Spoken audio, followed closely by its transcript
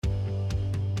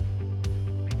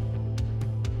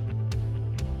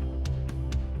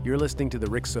You're listening to the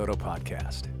Rick Soto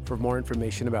Podcast. For more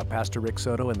information about Pastor Rick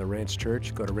Soto and the Ranch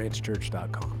Church, go to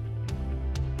ranchchurch.com.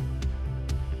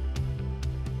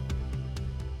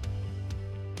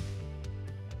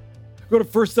 Go to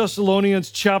 1 Thessalonians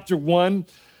chapter 2.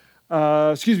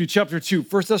 1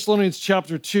 Thessalonians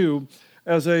chapter 2,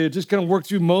 as I just kind of work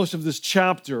through most of this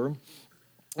chapter.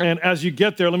 And as you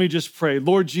get there, let me just pray.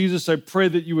 Lord Jesus, I pray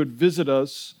that you would visit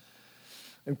us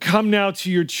and come now to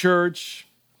your church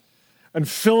and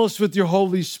fill us with your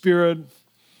Holy Spirit.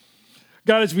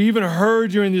 God, as we even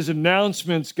heard during these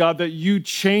announcements, God, that you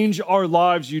change our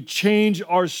lives, you change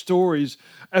our stories,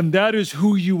 and that is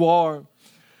who you are.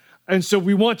 And so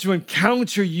we want to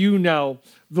encounter you now,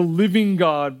 the living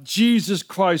God, Jesus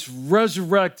Christ,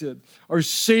 resurrected, our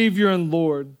Savior and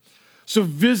Lord. So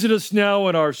visit us now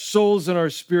in our souls and our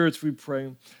spirits, we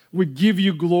pray. We give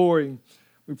you glory.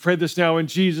 We pray this now in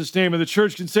Jesus' name. And the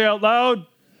church can say out loud,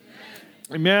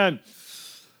 Amen.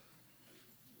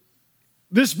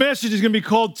 This message is going to be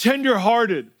called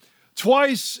Tender-Hearted.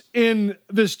 Twice in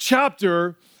this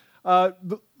chapter,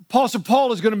 the Apostle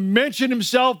Paul is going to mention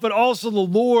himself, but also the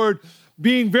Lord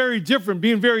being very different,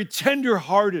 being very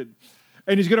tender-hearted.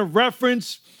 And he's going to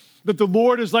reference that the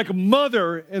Lord is like a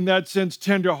mother, in that sense,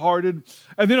 tender-hearted.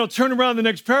 And then he'll turn around the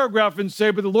next paragraph and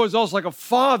say, but the Lord is also like a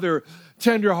father,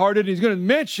 tender-hearted. And he's going to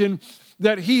mention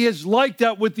that he is like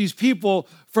that with these people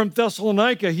from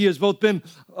Thessalonica. He has both been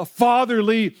a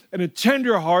fatherly and a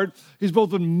tender heart. He's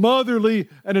both been motherly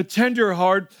and a tender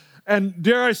heart. And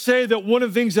dare I say that one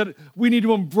of the things that we need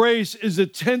to embrace is the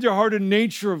tender-hearted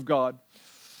nature of God.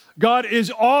 God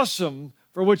is awesome,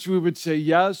 for which we would say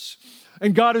yes.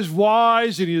 And God is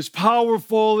wise, and he is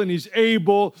powerful, and he's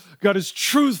able. God is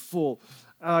truthful.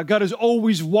 God is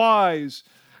always wise.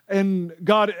 And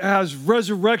God has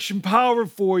resurrection power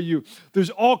for you. There's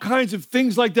all kinds of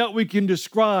things like that we can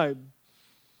describe.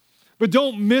 But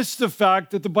don't miss the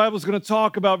fact that the Bible is going to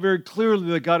talk about very clearly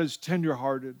that God is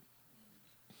tender-hearted.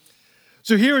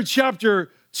 So here in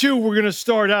chapter 2, we're going to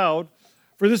start out.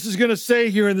 For this is going to say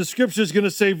here in the scripture, is going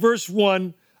to say verse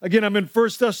 1. Again, I'm in 1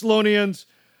 Thessalonians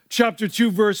chapter 2,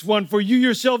 verse 1. For you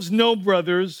yourselves know,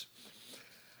 brothers,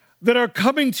 that our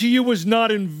coming to you was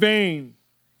not in vain.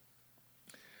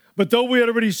 But though we had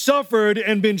already suffered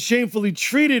and been shamefully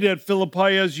treated at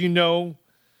Philippi, as you know,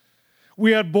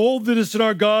 we had boldness in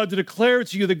our God to declare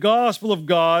to you the gospel of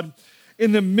God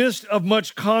in the midst of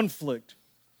much conflict.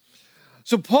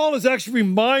 So Paul is actually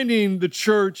reminding the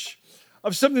church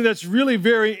of something that's really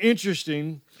very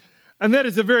interesting, and that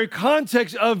is the very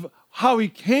context of how he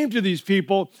came to these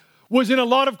people was in a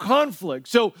lot of conflict.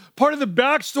 So part of the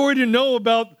backstory to know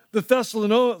about the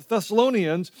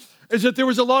Thessalonians is that there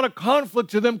was a lot of conflict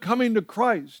to them coming to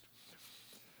Christ.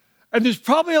 And there's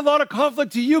probably a lot of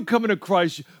conflict to you coming to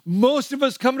Christ. Most of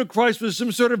us come to Christ with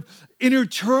some sort of inner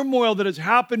turmoil that has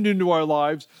happened into our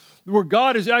lives, where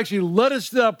God has actually led us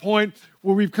to that point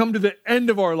where we've come to the end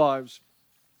of our lives.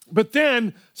 But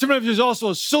then sometimes there's also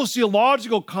a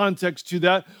sociological context to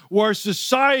that, where our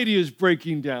society is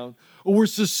breaking down, or where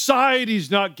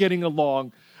society's not getting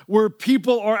along, where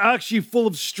people are actually full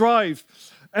of strife.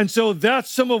 And so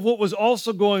that's some of what was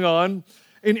also going on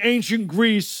in ancient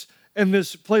Greece in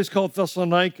this place called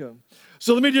Thessalonica.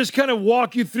 So let me just kind of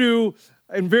walk you through,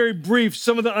 in very brief,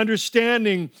 some of the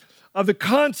understanding of the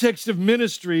context of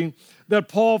ministry that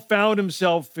Paul found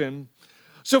himself in.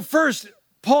 So first,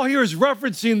 Paul here is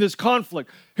referencing this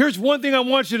conflict. Here's one thing I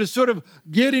want you to sort of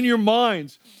get in your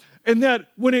minds, and that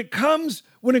when it comes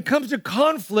to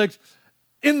conflict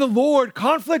in the Lord,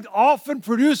 conflict often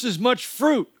produces much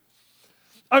fruit.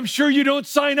 I'm sure you don't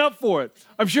sign up for it.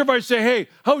 I'm sure if I say, hey,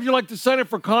 how would you like to sign up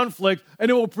for conflict?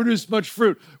 And it will produce much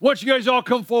fruit. Why don't you guys all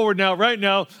come forward now, right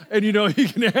now, and you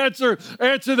can answer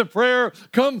the prayer.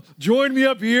 Come join me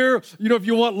up here, if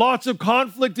you want lots of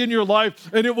conflict in your life,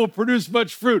 and it will produce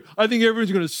much fruit. I think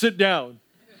everyone's going to sit down.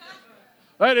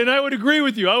 Right? And I would agree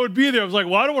with you. I would be there. I was like,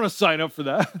 well, I don't want to sign up for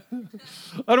that.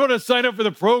 I don't want to sign up for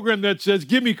the program that says,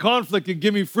 give me conflict and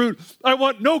give me fruit. I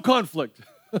want no conflict.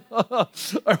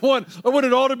 I want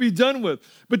it all to be done with.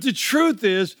 But the truth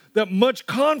is that much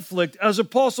conflict, as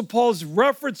Apostle Paul is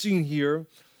referencing here,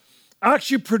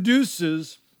 actually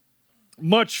produces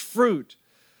much fruit.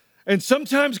 And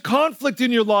sometimes conflict in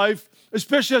your life,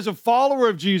 especially as a follower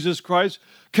of Jesus Christ,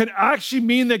 can actually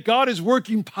mean that God is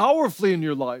working powerfully in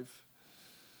your life.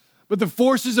 But the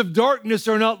forces of darkness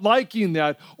are not liking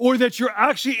that, or that you're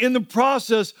actually in the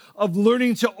process of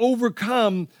learning to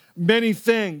overcome many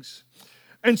things.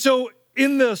 And so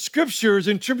in the scriptures,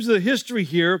 in terms of the history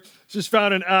here, this is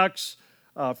found in Acts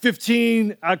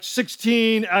 15, Acts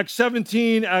 16, Acts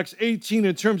 17, Acts 18,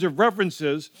 in terms of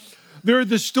references, They're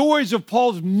the stories of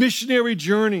Paul's missionary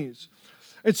journeys.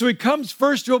 And so he comes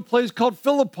first to a place called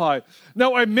Philippi.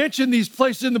 Now, I mentioned these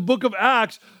places in the book of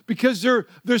Acts because they're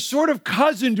sort of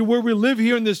cousin to where we live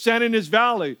here in the San Ynez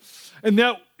Valley. And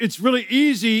that it's really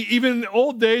easy, even in the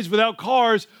old days without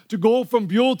cars, to go from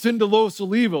Buellton to Los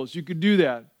Olivos. You could do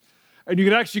that. And you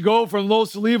could actually go from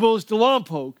Los Olivos to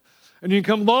Lompoc. And you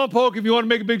can come Lompoc if you want to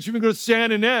make a big trip, you can go to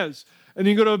San Ynez. And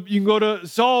you can go to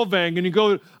Solvang, and you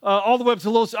go all the way up to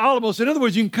Los Alamos. In other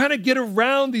words, you can kind of get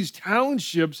around these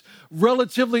townships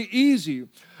relatively easy.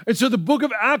 And so the book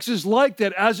of Acts is like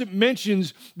that as it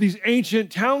mentions these ancient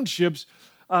townships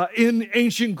in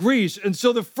ancient Greece. And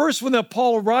so the first one that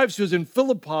Paul arrives to is in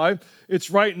Philippi. It's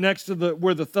right next to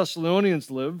where the Thessalonians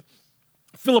live.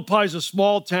 Philippi is a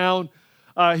small town.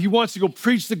 He wants to go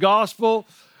preach the gospel,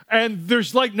 and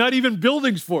there's like not even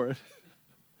buildings for it.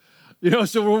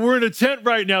 So we're in a tent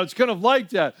right now. It's kind of like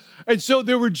that. And so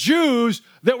there were Jews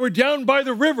that were down by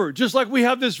the river, just like we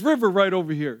have this river right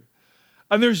over here.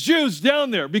 And there's Jews down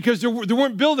there because there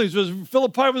weren't buildings.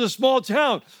 Philippi was a small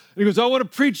town. And he goes, I want to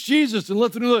preach Jesus and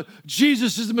let them know that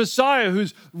Jesus is the Messiah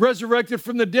who's resurrected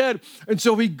from the dead. And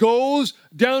so he goes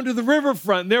down to the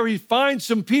riverfront. And there he finds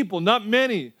some people, not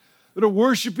many, that are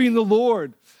worshiping the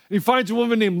Lord. And he finds a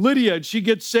woman named Lydia, and she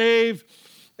gets saved.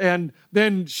 And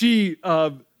then she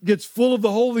gets full of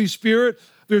the Holy Spirit.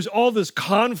 There's all this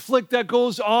conflict that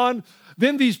goes on.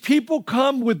 Then these people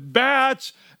come with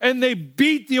bats and they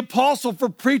beat the apostle for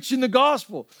preaching the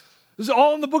gospel. This is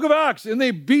all in the book of Acts. And they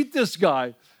beat this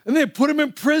guy and they put him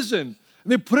in prison.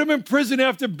 And they put him in prison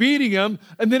after beating him.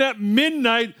 And then at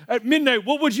midnight,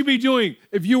 what would you be doing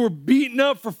if you were beaten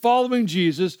up for following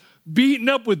Jesus, beaten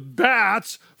up with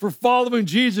bats for following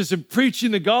Jesus and preaching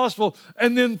the gospel,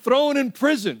 and then thrown in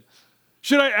prison?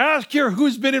 Should I ask here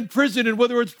who's been in prison and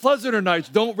whether it's pleasant or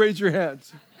not? Don't raise your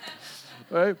hands.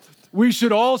 Right? We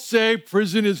should all say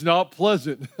prison is not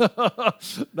pleasant.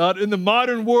 Not in the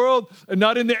modern world and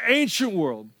not in the ancient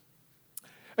world.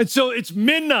 And so it's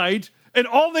midnight, and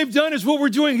all they've done is what we're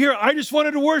doing here. I just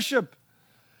wanted to worship.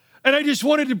 And I just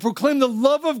wanted to proclaim the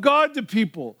love of God to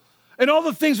people and all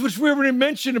the things which we already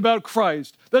mentioned about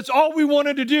Christ. That's all we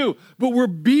wanted to do. But we're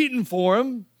beaten for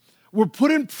him. We're put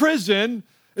in prison.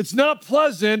 It's not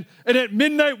pleasant. And at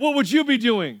midnight, what would you be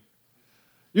doing?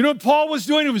 You know what Paul was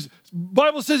doing? The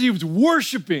Bible says he was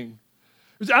worshiping.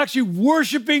 He was actually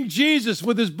worshiping Jesus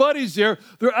with his buddies there.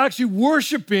 They're actually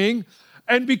worshiping.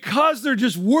 And because they're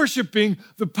just worshiping,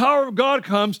 the power of God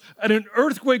comes and an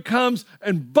earthquake comes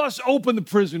and busts open the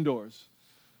prison doors.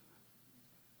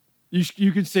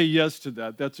 You can say yes to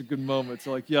that. That's a good moment. It's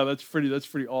like, yeah, that's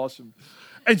pretty awesome.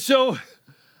 And so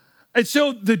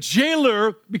the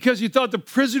jailer, because he thought the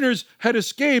prisoners had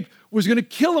escaped, was going to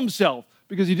kill himself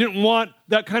because he didn't want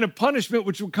that kind of punishment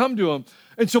which would come to him.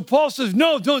 And so Paul says,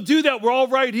 no, don't do that. We're all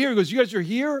right here. He goes, you guys are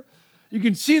here? You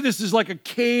can see this is like a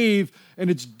cave, and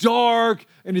it's dark,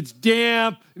 and it's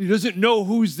damp, and he doesn't know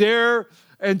who's there.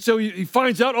 And so he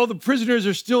finds out all the prisoners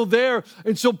are still there.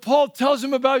 And so Paul tells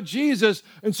him about Jesus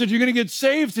and said, you're going to get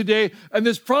saved today, and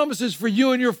this promise is for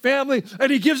you and your family.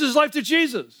 And he gives his life to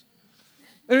Jesus.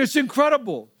 And it's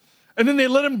incredible. And then they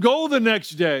let him go the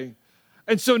next day.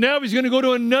 And so now he's going to go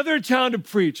to another town to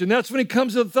preach. And that's when he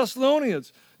comes to the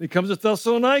Thessalonians. He comes to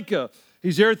Thessalonica.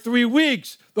 He's there 3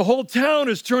 weeks. The whole town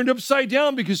is turned upside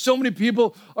down because so many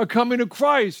people are coming to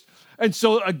Christ. And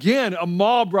so again, a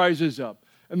mob rises up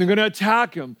and they're going to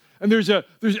attack him. And there's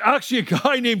actually a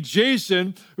guy named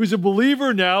Jason who's a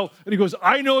believer now. And he goes,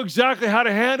 I know exactly how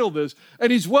to handle this.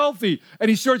 And he's wealthy.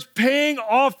 And he starts paying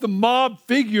off the mob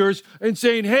figures and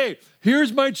saying, hey,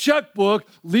 here's my checkbook.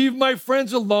 Leave my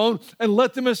friends alone and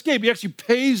let them escape. He actually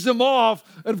pays them off.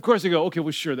 And of course they go, okay,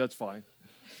 well, sure, that's fine.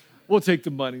 We'll take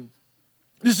the money.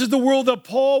 This is the world that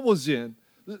Paul was in.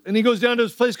 And he goes down to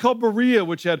this place called Berea,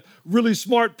 which had really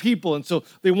smart people. And so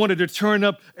they wanted to turn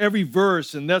up every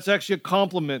verse. And that's actually a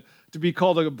compliment to be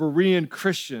called a Berean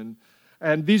Christian.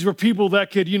 And these were people that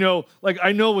could, like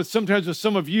I know sometimes with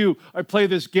some of you, I play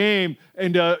this game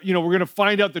and, we're going to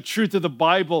find out the truth of the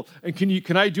Bible. And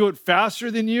can I do it faster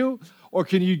than you? Or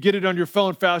can you get it on your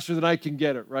phone faster than I can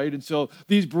get it, right? And so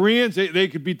these Bereans, they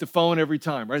could beat the phone every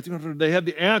time, right? They had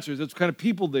the answers. That's the kind of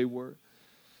people they were.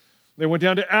 They went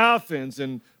down to Athens,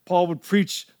 and Paul would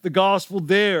preach the gospel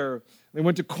there. They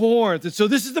went to Corinth. And so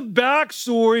this is the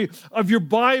backstory of your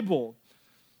Bible.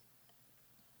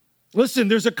 Listen,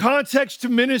 there's a context to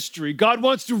ministry. God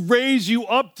wants to raise you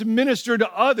up to minister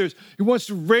to others. He wants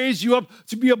to raise you up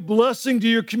to be a blessing to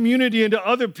your community and to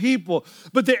other people.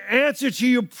 But the answer to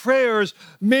your prayers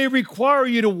may require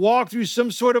you to walk through some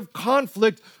sort of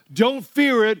conflict. Don't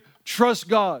fear it. Trust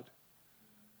God.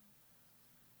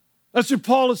 That's what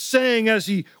Paul is saying as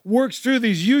he works through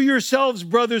these. You yourselves,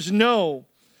 brothers, know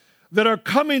that our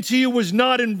coming to you was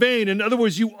not in vain. In other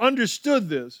words, you understood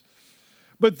this.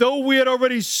 But though we had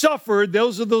already suffered,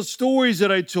 those are those stories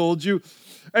that I told you,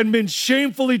 and been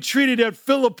shamefully treated at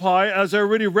Philippi, as I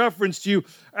already referenced to you,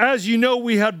 as you know,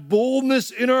 we had boldness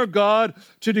in our God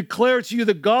to declare to you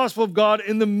the gospel of God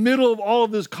in the middle of all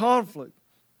of this conflict.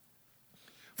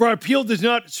 For our appeal does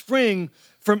not spring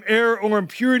from error or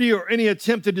impurity or any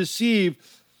attempt to deceive,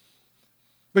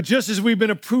 but just as we've been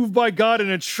approved by God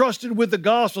and entrusted with the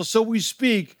gospel, so we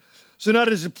speak, so not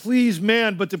as to please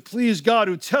man, but to please God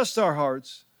who tests our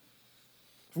hearts.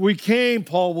 We came,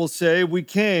 Paul will say, we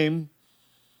came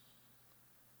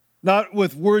not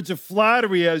with words of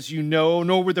flattery, as you know,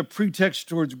 nor with a pretext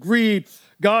towards greed.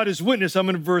 God is witness. I'm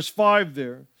in verse 5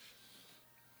 there.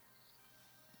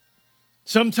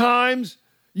 Sometimes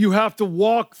you have to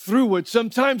walk through it.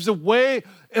 Sometimes the way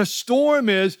a storm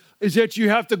is that you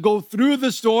have to go through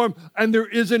the storm, and there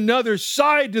is another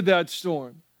side to that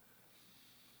storm.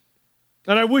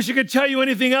 And I wish I could tell you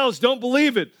anything else. Don't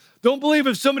believe it. Don't believe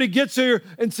if somebody gets here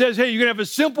and says, hey, you're going to have a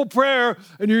simple prayer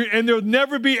and there'll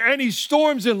never be any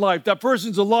storms in life. That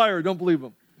person's a liar. Don't believe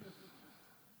him.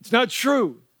 It's not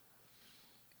true.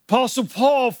 Apostle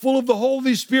Paul, full of the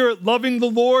Holy Spirit, loving the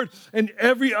Lord, and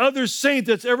every other saint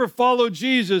that's ever followed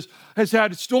Jesus, has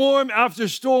had storm after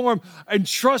storm and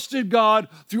trusted God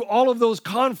through all of those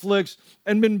conflicts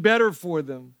and been better for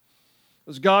them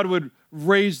as God would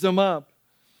raise them up.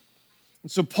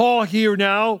 And so Paul here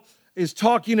now is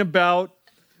talking about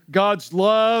God's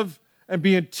love and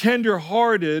being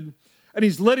tender-hearted, and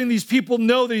he's letting these people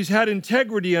know that he's had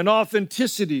integrity and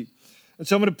authenticity. And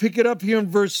so I'm going to pick it up here in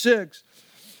verse 6.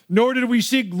 Nor did we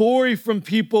seek glory from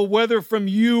people, whether from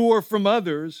you or from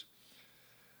others,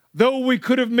 though we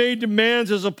could have made demands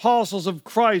as apostles of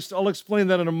Christ. I'll explain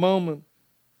that in a moment.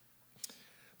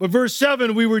 But verse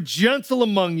 7, we were gentle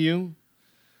among you,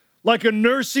 like a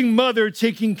nursing mother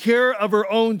taking care of her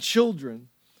own children.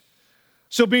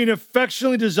 So being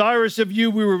affectionately desirous of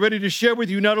you, we were ready to share with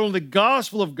you not only the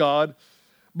gospel of God,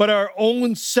 but our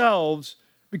own selves,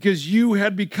 because you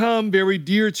had become very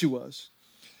dear to us.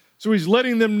 So he's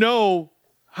letting them know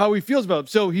how he feels about them.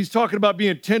 So he's talking about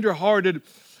being tenderhearted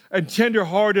and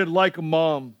tenderhearted like a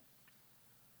mom.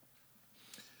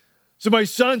 So my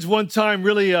sons one time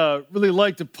really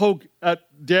liked to poke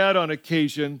at dad on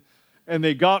occasion, and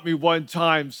they got me one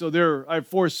time. So I have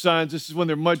 4 sons. This is when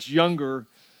they're much younger.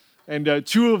 And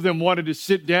 2 of them wanted to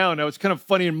sit down. Now, it's kind of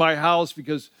funny in my house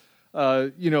because,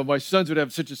 my sons would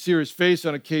have such a serious face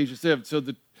on occasion. So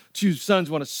the 2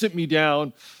 sons want to sit me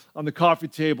down on the coffee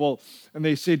table, and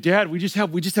they say, Dad, we just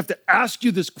have to ask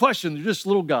you this question. They're just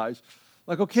little guys.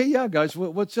 Like, okay, yeah, guys,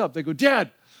 what's up? They go,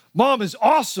 Dad, Mom is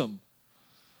awesome.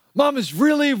 Mom is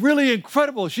really, really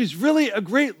incredible. She's really a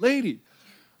great lady.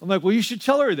 I'm like, well, you should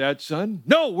tell her that, son.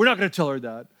 No, we're not going to tell her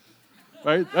that.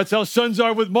 Right? That's how sons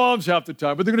are with moms half the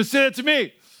time. But they're going to say that to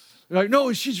me. They're like,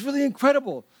 no, she's really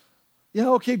incredible. Yeah,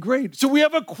 okay, great. So we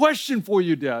have a question for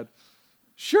you, Dad.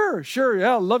 Sure,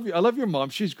 yeah, I love your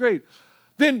mom. She's great.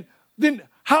 Then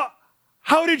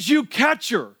how did you catch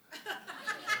her?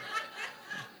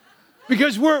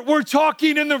 Because we're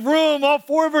talking in the room. All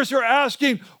 4 of us are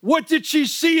asking, what did she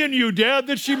see in you, Dad,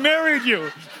 that she married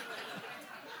you?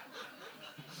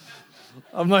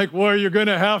 I'm like, well, you're going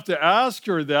to have to ask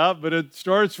her that, but it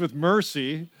starts with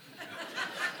mercy.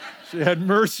 She had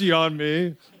mercy on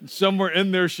me. And somewhere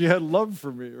in there, she had love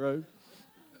for me, right?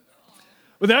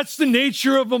 But that's the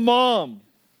nature of a mom,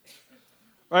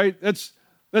 right? That's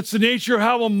the nature of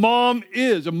how a mom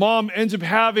is. A mom ends up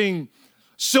having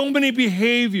so many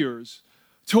behaviors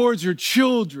towards her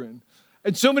children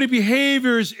and so many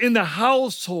behaviors in the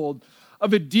household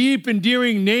of a deep,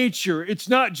 endearing nature. It's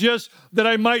not just that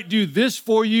I might do this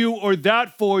for you or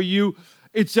that for you.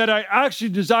 It's that I actually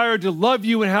desire to love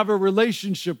you and have a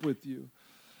relationship with you.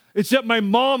 It's that my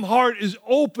mom heart is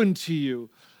open to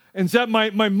you. And it's that my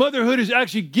motherhood is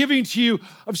actually giving to you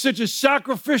of such a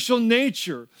sacrificial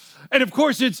nature. And of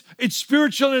course, it's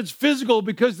spiritual and it's physical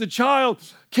because the child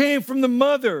came from the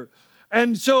mother.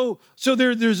 And so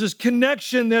there's this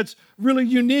connection that's really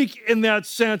unique in that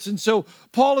sense. And so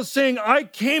Paul is saying, I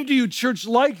came to you, church,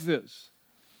 like this.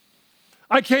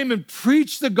 I came and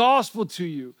preached the gospel to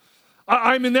you.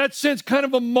 I'm in that sense kind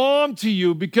of a mom to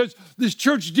you because this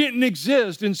church didn't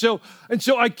exist. And so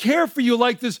I care for you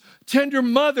like this tender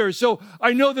mother. So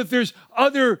I know that there's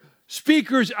other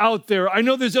speakers out there. I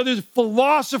know there's other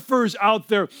philosophers out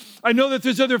there. I know that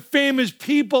there's other famous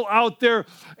people out there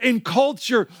in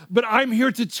culture, but I'm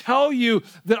here to tell you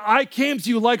that I came to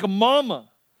you like a mama.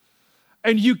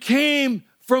 And you came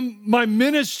from my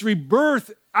ministry,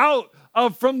 birth out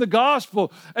from the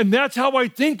gospel. And that's how I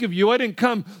think of you. I didn't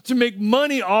come to make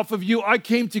money off of you. I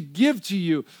came to give to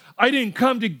you. I didn't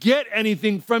come to get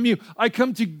anything from you. I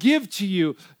come to give to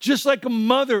you, just like a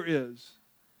mother is.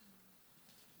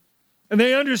 And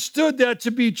they understood that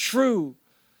to be true.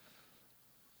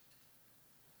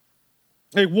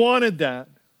 They wanted that.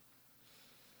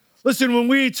 Listen, when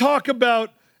we talk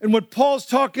about, and what Paul's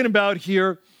talking about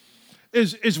here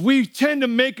is we tend to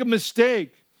make a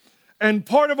mistake. And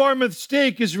part of our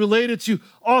mistake is related to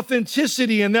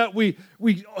authenticity, and that we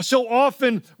so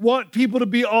often want people to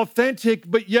be authentic,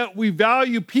 but yet we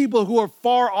value people who are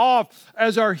far off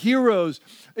as our heroes.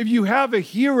 If you have a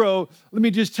hero, let me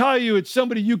just tell you, it's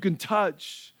somebody you can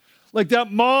touch. Like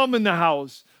that mom in the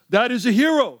house, that is a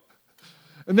hero.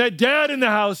 And that dad in the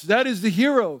house, that is the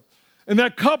hero. And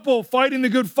that couple fighting the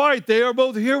good fight, they are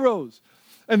both heroes.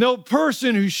 And that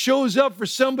person who shows up for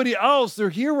somebody else, they're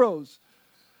heroes.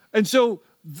 And so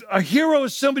a hero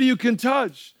is somebody you can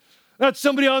touch. Not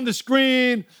somebody on the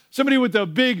screen, somebody with a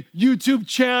big YouTube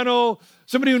channel,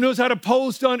 somebody who knows how to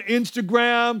post on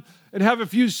Instagram and have a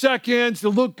few seconds to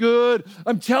look good.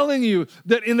 I'm telling you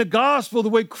that in the gospel, the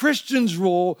way Christians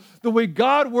roll, the way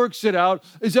God works it out,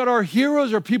 is that our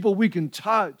heroes are people we can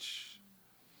touch.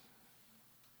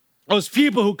 Those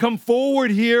people who come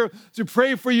forward here to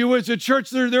pray for you as a church,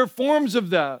 they're forms of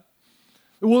that.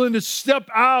 They're willing to step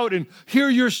out and hear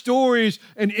your stories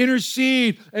and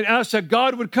intercede and ask that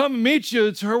God would come and meet you.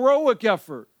 It's a heroic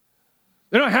effort.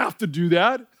 They don't have to do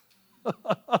that,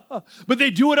 but they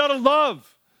do it out of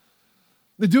love.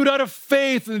 They do it out of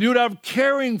faith, and they do it out of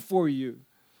caring for you.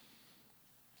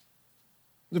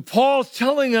 Paul's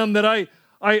telling them that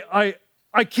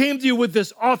I came to you with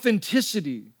this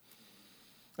authenticity.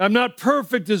 I'm not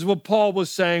perfect, is what Paul was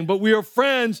saying, but we are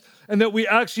friends, and that we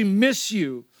actually miss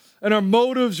you. And our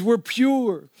motives were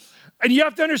pure. And you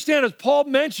have to understand, as Paul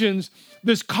mentions,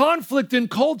 this conflict in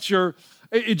culture,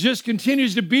 it just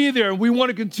continues to be there. And we want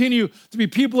to continue to be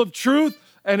people of truth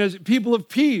and as people of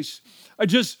peace. I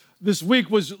just, this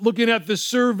week, was looking at this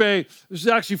survey. This is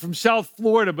actually from South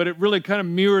Florida, but it really kind of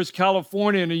mirrors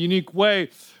California in a unique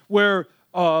way, where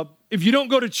if you don't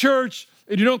go to church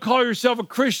and you don't call yourself a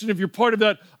Christian, if you're part of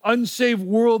that unsaved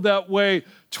world that way,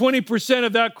 20%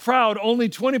 of that crowd, only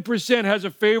 20% has a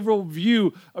favorable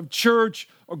view of church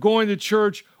or going to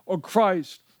church or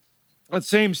Christ. That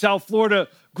same South Florida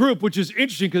group, which is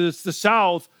interesting because it's the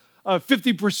South,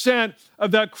 50%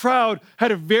 of that crowd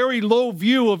had a very low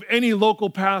view of any local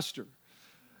pastor.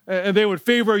 And they would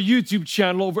favor a YouTube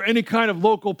channel over any kind of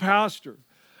local pastor.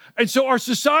 And so our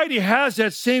society has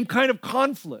that same kind of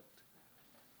conflict.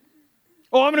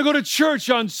 Oh, I'm going to go to church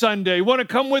on Sunday. You want to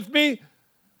come with me?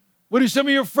 What do some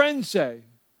of your friends say?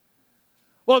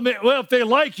 Well, if they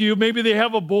like you, maybe they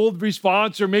have a bold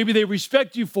response, or maybe they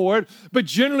respect you for it. But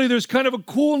generally, there's kind of a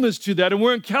coolness to that. And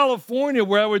we're in California,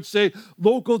 where I would say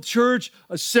local church,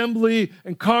 assembly,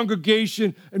 and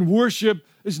congregation and worship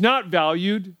is not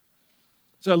valued.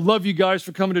 So I love you guys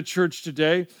for coming to church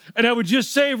today. And I would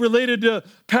just say, related to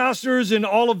pastors and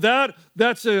all of that,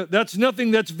 that's nothing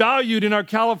that's valued in our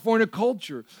California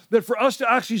culture. That for us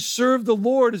to actually serve the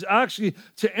Lord is actually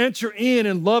to enter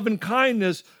in love and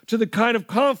kindness to the kind of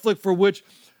conflict for which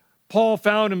Paul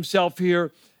found himself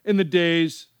here in the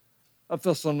days of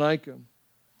Thessalonica.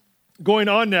 Going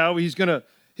on now, he's gonna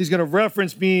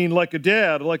reference being like a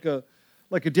dad, like a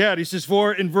dad. He says,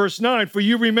 in verse 9, for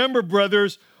you remember,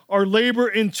 brothers, our labor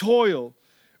and toil.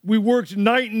 We worked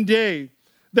night and day,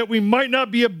 that we might not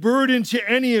be a burden to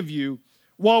any of you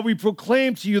while we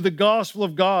proclaim to you the gospel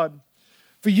of God.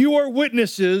 For you are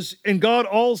witnesses, and God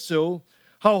also,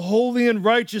 how holy and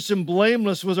righteous and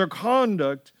blameless was our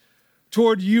conduct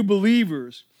toward you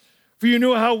believers. For you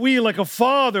know how we, like a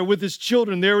father with his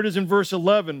children, there it is in verse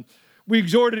 11, we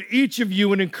exhorted each of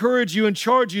you and encourage you and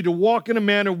charge you to walk in a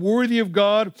manner worthy of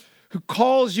God, who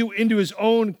calls you into his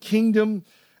own kingdom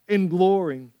in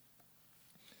glory.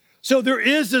 So there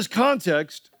is this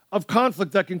context of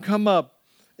conflict that can come up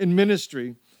in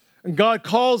ministry. And God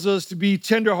calls us to be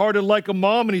tenderhearted like a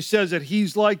mom, and he says that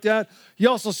he's like that. He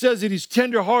also says that he's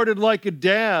tenderhearted like a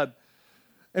dad.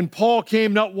 And Paul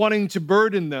came not wanting to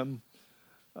burden them.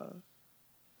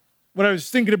 When I was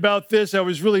thinking about this, I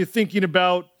was really thinking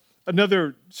about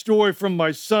another story from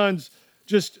my sons,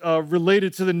 just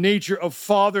related to the nature of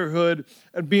fatherhood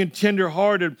and being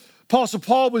tenderhearted. Apostle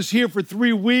Paul was here for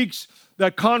 3 weeks.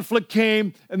 That conflict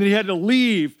came, and then he had to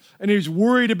leave, and he was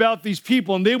worried about these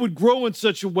people, and they would grow in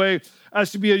such a way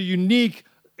as to be a unique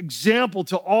example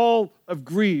to all of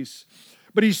Greece.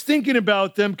 But he's thinking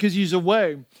about them because he's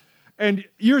away. And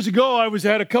years ago, I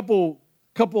had a couple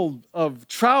couple of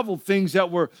travel things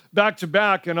that were back to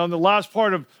back. And on the last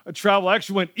part of a travel, I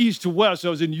actually went east to west. I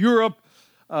was in Europe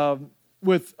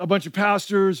with a bunch of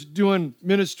pastors doing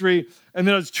ministry. And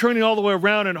then I was turning all the way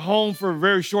around and home for a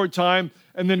very short time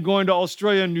and then going to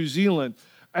Australia and New Zealand.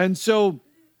 And so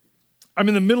I'm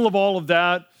in the middle of all of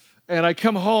that. And I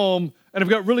come home and I've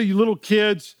got really little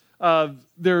kids.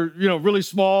 They're, really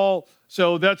small.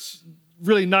 So that's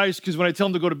really nice because when I tell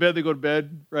them to go to bed, they go to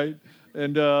bed, right?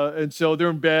 And so they're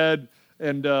in bed,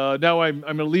 and now I'm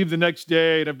going to leave the next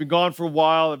day, and I've been gone for a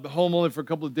while. I've been home only for a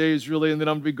couple of days, really, and then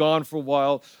I'm going to be gone for a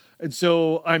while. And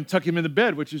so I'm tucking them in the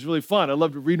bed, which is really fun. I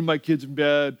love to read to my kids in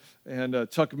bed and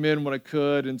tuck them in when I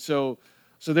could. And so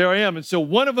there I am. And so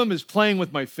one of them is playing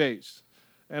with my face.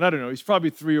 And I don't know, he's probably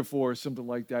 3 or 4 or something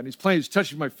like that. And he's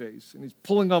touching my face, and he's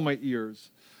pulling on my ears,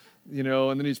 and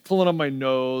then he's pulling on my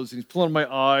nose, and he's pulling on my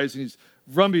eyes, and he's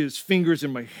rubbing his fingers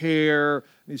in my hair, and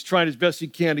he's trying as best he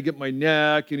can to get my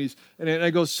neck, and I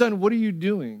go, son, what are you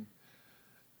doing?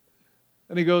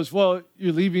 And he goes, well,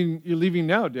 you're leaving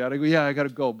now, Dad. I go, yeah, I got to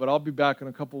go, but I'll be back in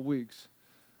a couple of weeks.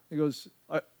 He goes,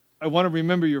 I want to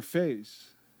remember your face.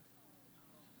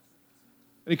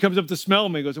 And he comes up to smell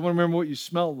me. He goes, I want to remember what you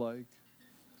smell like.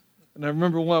 And I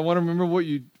want to remember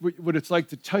what it's like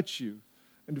to touch you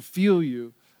and to feel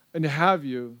you and to have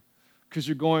you because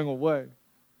you're going away.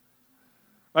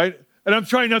 Right? And I'm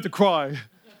trying not to cry.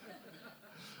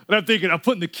 And I'm thinking, I'm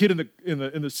putting the kid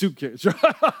in the suitcase.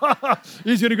 Right?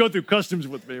 He's going to go through customs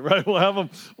with me, right? We'll have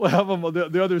him on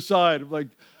the other side. I'm like,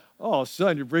 oh,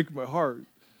 son, you're breaking my heart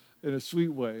in a sweet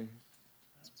way.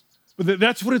 But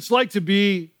that's what it's like to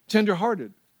be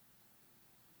tenderhearted.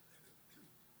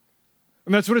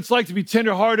 And that's what it's like to be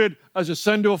tenderhearted as a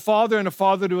son to a father and a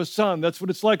father to a son. That's what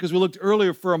it's like, as we looked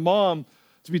earlier, for a mom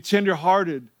to be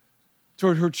tenderhearted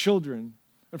toward her children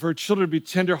and for her children to be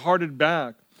tenderhearted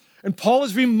back. And Paul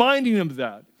is reminding them of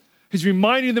that. He's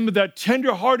reminding them of that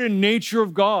tenderhearted nature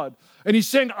of God. And he's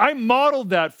saying, I modeled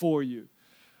that for you.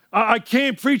 I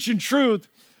came preaching truth.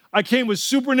 I came with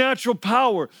supernatural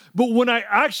power. But when I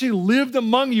actually lived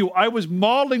among you, I was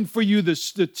modeling for you the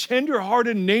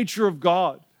tenderhearted nature of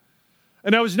God.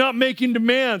 And I was not making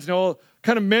demands. Now, I'll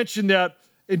kind of mention that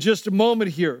in just a moment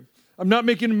here. I'm not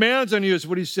making demands on you, is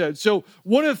what he said. So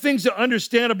one of the things to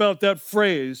understand about that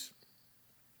phrase,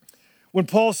 when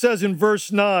Paul says in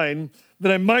verse 9,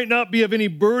 that I might not be of any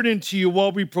burden to you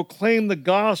while we proclaim the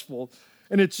gospel,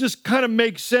 and it just kind of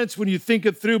makes sense when you think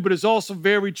it through, but is also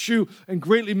very true and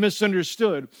greatly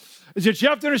misunderstood, is that you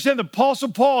have to understand the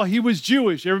Apostle Paul, he was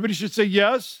Jewish. Everybody should say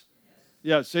yes.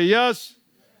 Yes, say yes.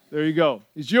 There you go.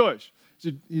 He's Jewish.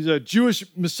 He's a Jewish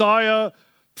Messiah,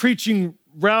 preaching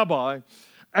rabbi,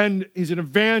 and he's an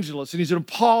evangelist, and he's an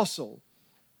apostle.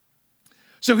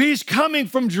 So he's coming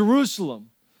from Jerusalem.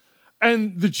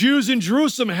 And the Jews in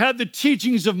Jerusalem had the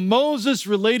teachings of Moses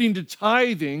relating to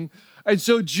tithing, and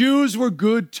so Jews were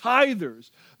good tithers.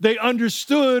 They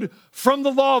understood from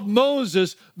the law of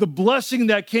Moses the blessing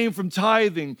that came from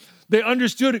tithing. They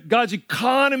understood God's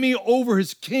economy over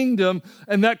his kingdom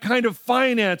and that kind of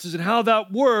finances and how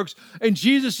that works. And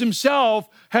Jesus himself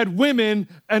had women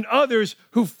and others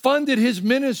who funded his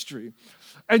ministry.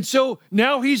 And so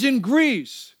now he's in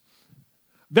Greece.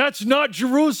 That's not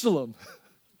Jerusalem.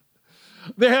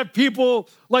 They have people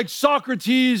like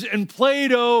Socrates and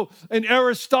Plato and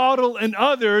Aristotle and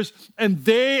others, and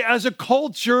they as a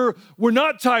culture were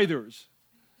not tithers.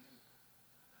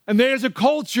 And they as a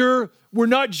culture were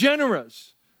not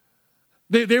generous.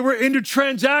 They were into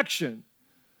transaction.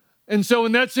 And so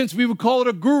in that sense, we would call it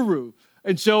a guru.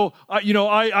 And so, I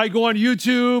go on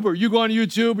YouTube, or you go on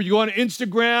YouTube, or you go on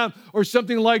Instagram or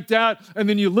something like that, and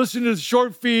then you listen to the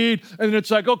short feed, and then it's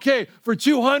like, okay, for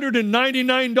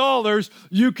 $299,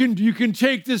 you can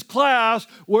take this class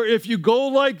where if you go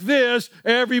like this,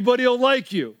 everybody will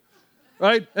like you,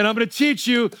 right? And I'm going to teach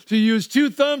you to use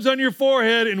 2 thumbs on your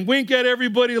forehead and wink at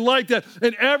everybody like that,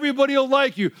 and everybody will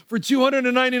like you. For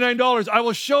 $299, I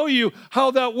will show you how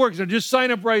that works. Now, just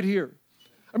sign up right here.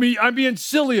 I mean, I'm being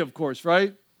silly, of course,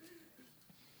 right?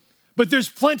 But there's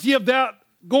plenty of that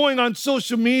going on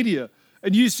social media.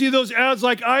 And you see those ads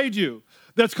like I do.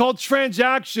 That's called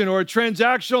transaction, or a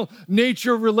transactional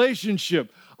nature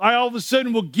relationship. I all of a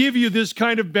sudden will give you this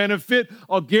kind of benefit.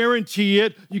 I'll guarantee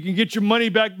it. You can get your money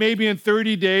back maybe in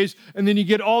 30 days, and then you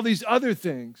get all these other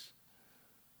things.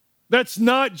 That's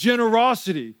not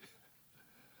generosity.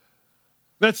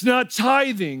 That's not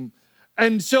tithing.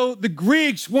 And so the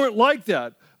Greeks weren't like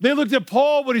that. They looked at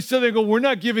Paul when he said, they go, we're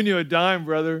not giving you a dime,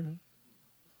 brother.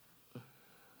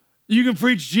 You can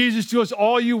preach Jesus to us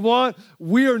all you want.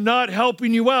 We are not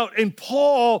helping you out. And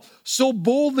Paul so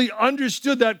boldly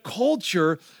understood that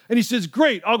culture. And he says,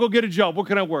 great, I'll go get a job. What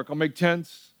can I work? I'll make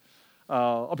tents.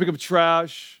 I'll pick up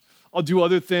trash. I'll do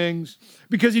other things.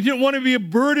 Because he didn't want to be a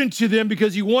burden to them,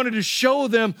 because he wanted to show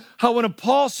them how an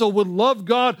apostle would love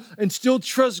God and still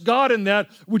trust God in that,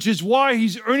 which is why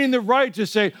he's earning the right to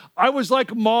say, I was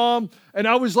like a mom and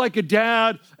I was like a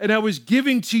dad and I was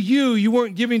giving to you. You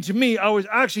weren't giving to me. I was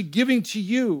actually giving to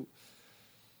you.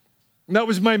 And that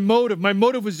was my motive. My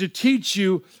motive was to teach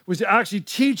you, was to actually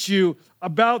teach you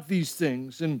about these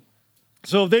things. And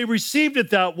so they received it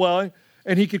that way,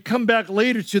 and he could come back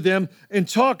later to them and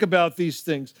talk about these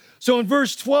things. So in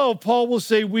verse 12, Paul will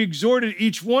say, we exhorted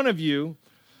each one of you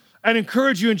and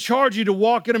encourage you and charge you to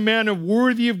walk in a manner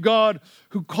worthy of God,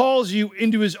 who calls you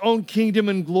into his own kingdom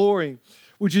and glory,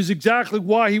 which is exactly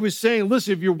why he was saying,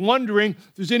 listen, if you're wondering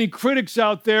if there's any critics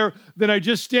out there, then I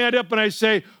just stand up and I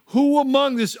say, who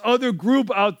among this other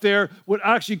group out there would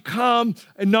actually come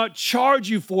and not charge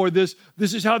you for this?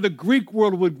 This is how the Greek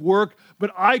world would work.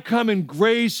 But I come in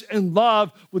grace and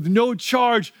love with no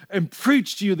charge and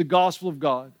preach to you the gospel of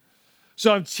God.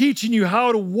 So I'm teaching you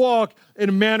how to walk in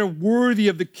a manner worthy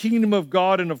of the kingdom of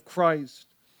God and of Christ.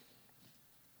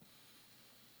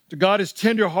 So God is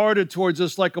tenderhearted towards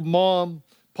us like a mom.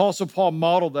 Apostle Paul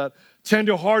modeled that.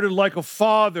 Tenderhearted like a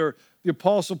father. The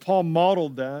Apostle Paul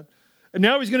modeled that. And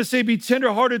now he's going to say, be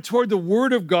tenderhearted toward the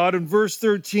word of God in verse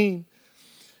 13.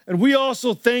 And we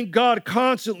also thank God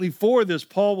constantly for this,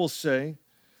 Paul will say,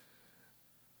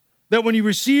 that when you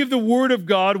received the word of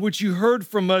God, which you heard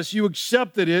from us, you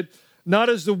accepted it, not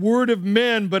as the word of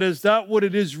men, but as that what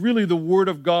it is really, the word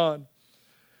of God,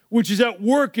 which is at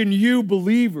work in you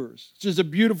believers, which is a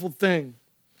beautiful thing.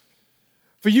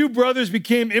 For you, brothers,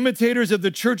 became imitators of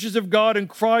the churches of God in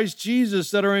Christ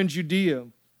Jesus that are in Judea.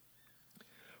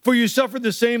 For you suffered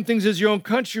the same things as your own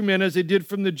countrymen, as they did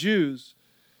from the Jews.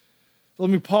 Let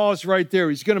me pause right there.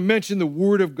 He's going to mention the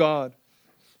word of God.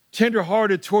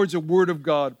 Tenderhearted towards the word of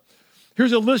God.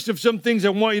 Here's a list of some things I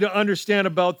want you to understand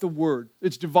about the word.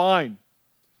 It's divine.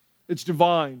 It's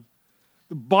divine.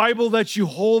 The Bible that you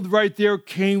hold right there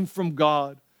came from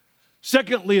God.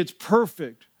 Secondly, it's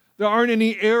perfect. There aren't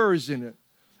any errors in it.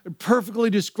 It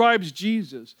perfectly describes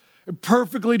Jesus. It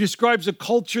perfectly describes the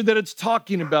culture that it's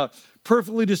talking about.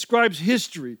 Perfectly describes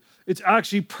history. It's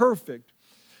actually perfect.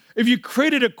 If you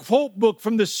created a quote book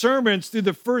from the sermons through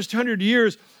the first 100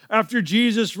 years after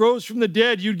Jesus rose from the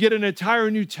dead, you'd get an entire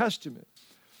New Testament.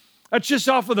 That's just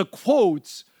off of the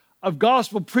quotes of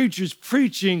gospel preachers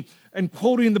preaching and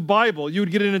quoting the Bible. You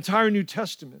would get an entire New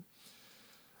Testament.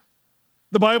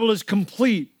 The Bible is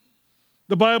complete.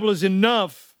 The Bible is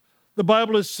enough. The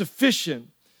Bible is sufficient.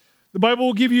 The Bible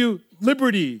will give you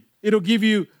liberty. It'll give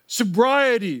you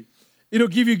sobriety. It'll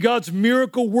give you God's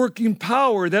miracle working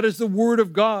power. That is the Word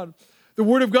of God. The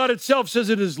Word of God itself says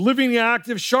it is living,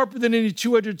 active, sharper than any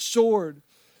two-edged sword,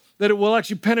 that it will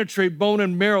actually penetrate bone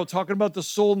and marrow, talking about the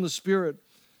soul and the spirit.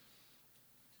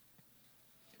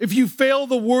 If you fail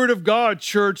the Word of God,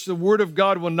 church, the Word of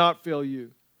God will not fail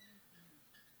you.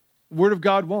 The Word of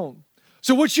God won't.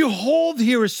 So what you hold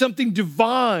here is something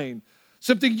divine,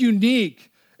 something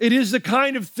unique. It is the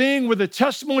kind of thing where the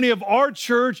testimony of our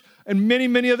church and many,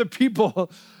 many other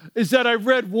people is that I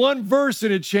read one verse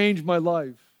and it changed my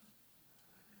life.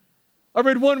 I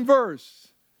read one verse.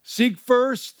 Seek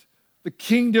first the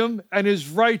kingdom and his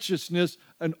righteousness,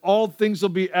 and all things will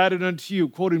be added unto you,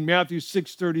 quoting Matthew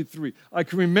 6:33. I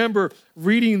can remember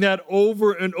reading that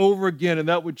over and over again, and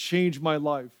that would change my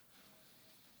life.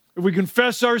 If we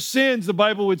confess our sins, the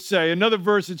Bible would say, another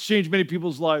verse that's changed many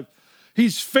people's lives,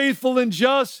 he's faithful and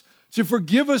just to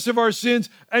forgive us of our sins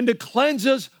and to cleanse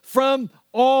us from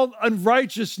all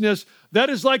unrighteousness. That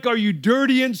is like, are you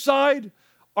dirty inside?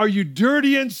 Are you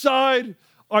dirty inside?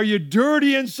 Are you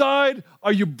dirty inside?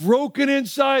 Are you broken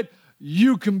inside?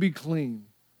 You can be clean.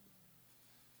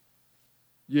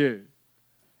 Yeah.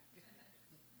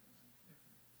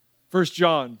 1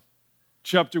 John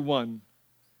chapter 1,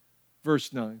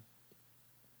 verse 9.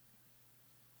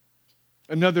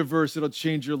 Another verse that'll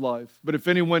change your life. But if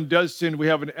anyone does sin, we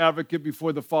have an advocate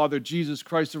before the Father, Jesus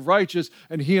Christ the righteous,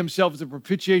 and he himself is a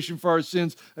propitiation for our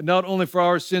sins, and not only for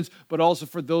our sins, but also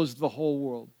for those of the whole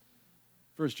world.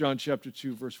 1 John chapter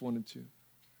 2, verse 1 and 2.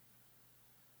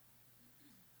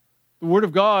 The Word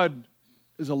of God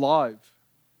is alive.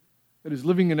 It is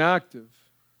living and active.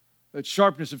 That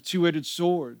sharpness of two-edged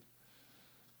sword.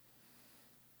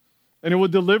 And it will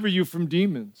deliver you from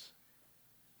demons.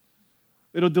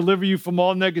 It'll deliver you from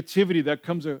all negativity that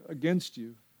comes against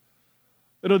you.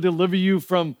 It'll deliver you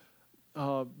from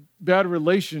bad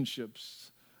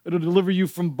relationships. It'll deliver you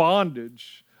from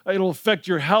bondage. It'll affect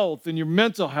your health and your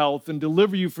mental health and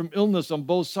deliver you from illness on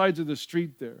both sides of the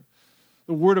street there.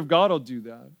 The Word of God will do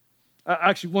that.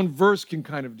 Actually, one verse can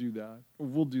kind of do that, or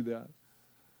will do that.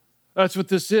 That's what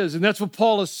this is. And that's what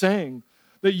Paul is saying,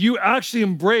 that you actually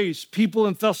embrace people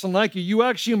in Thessalonica. You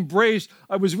actually embraced,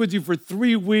 I was with you for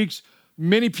 3 weeks.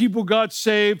 Many people got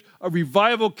saved. A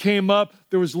revival came up.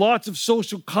 There was lots of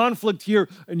social conflict here,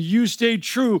 and you stayed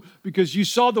true because you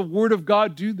saw the Word of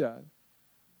God do that.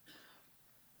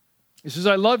 He says,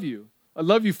 I love you. I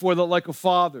love you for that like a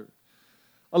father.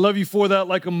 I love you for that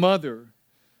like a mother.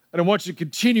 And I want you to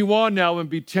continue on now and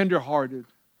be tenderhearted.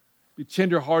 Be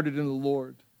tenderhearted in the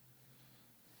Lord.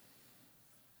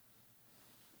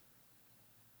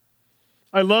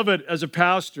 I love it as a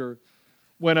pastor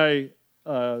when I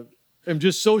am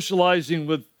just socializing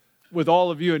with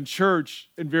all of you in church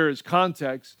in various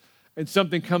contexts, and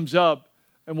something comes up,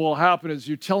 and what will happen is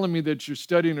you're telling me that you're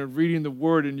studying and reading the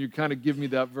Word, and you kind of give me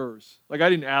that verse. Like, I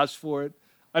didn't ask for it.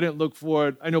 I didn't look for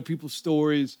it. I know people's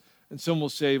stories, and some will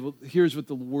say, well, here's what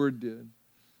the Word did.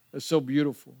 That's so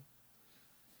beautiful.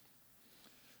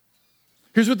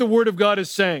 Here's what the Word of God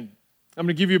is saying. I'm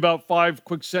going to give you about 5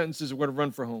 quick sentences. We're going to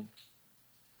run for home.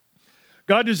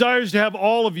 God desires to have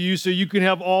all of you so you can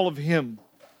have all of Him.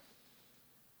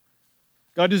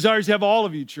 God desires to have all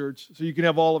of you, church, so you can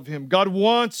have all of Him. God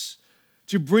wants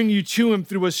to bring you to Him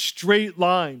through a straight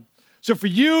line. So for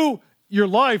you, your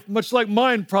life, much like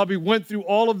mine, probably went through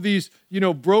all of these,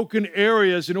 broken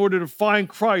areas in order to find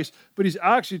Christ, but He's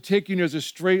actually taking you as a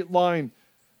straight line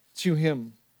to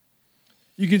Him.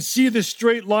 You can see the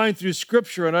straight line through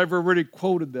Scripture, and I've already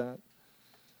quoted that.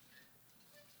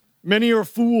 Many are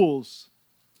fools.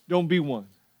 Don't be one.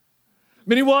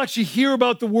 Many will actually hear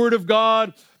about the Word of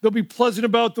God. They'll be pleasant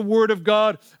about the Word of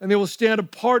God, and they will stand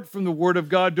apart from the Word of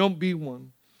God. Don't be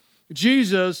one.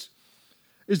 Jesus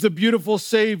is the beautiful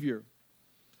Savior.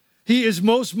 He is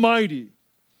most mighty,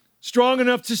 strong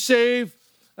enough to save,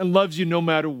 and loves you no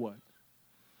matter what.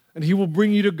 And He will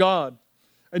bring you to God,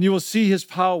 and you will see His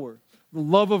power, the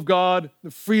love of God,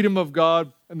 the freedom of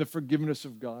God, and the forgiveness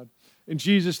of God. In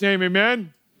Jesus' name,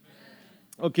 amen?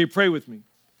 Okay, pray with me.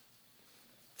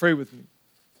 Pray with me.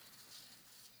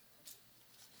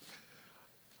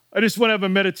 I just want to have a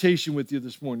meditation with you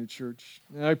this morning, church.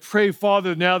 And I pray,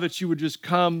 Father, now that you would just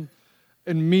come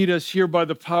and meet us here by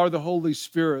the power of the Holy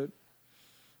Spirit.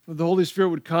 That the Holy Spirit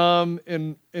would come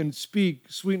and speak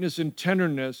sweetness and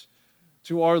tenderness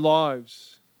to our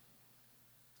lives.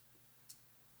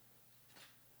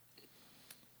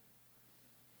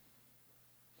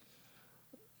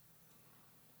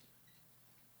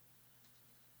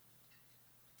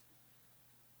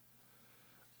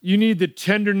 You need the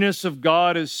tenderness of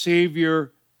God as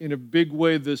Savior in a big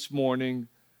way this morning.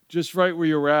 Just right where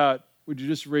you're at, would you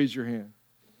just raise your hand?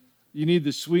 You need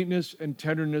the sweetness and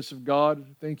tenderness of God.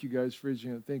 Thank you, guys, for raising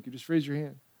your hand. Thank you. Just raise your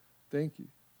hand. Thank you.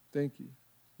 Thank you.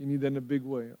 You need that in a big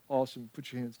way. Awesome.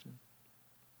 Put your hands down.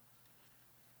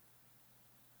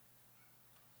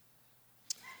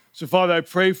 So, Father, I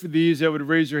pray for these that would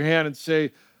raise your hand and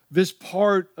say, this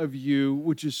part of you,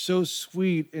 which is so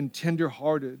sweet and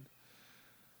tender-hearted,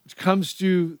 which comes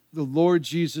to the Lord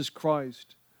Jesus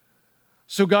Christ.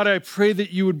 So God, I pray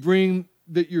that you would bring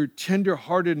that your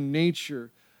tender-hearted nature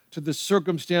to the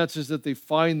circumstances that they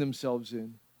find themselves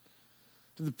in,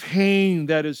 to the pain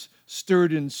that is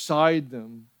stirred inside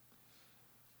them,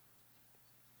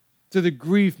 to the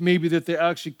grief maybe that they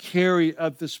actually carry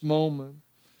at this moment.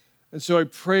 And so I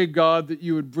pray, God, that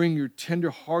you would bring your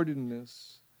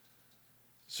tender-heartedness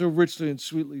so richly and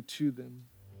sweetly to them.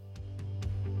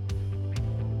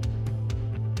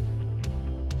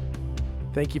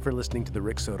 Thank you for listening to the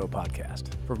Rick Soto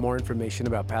Podcast. For more information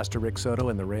about Pastor Rick Soto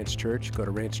and the Ranch Church, go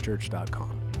to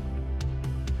ranchchurch.com.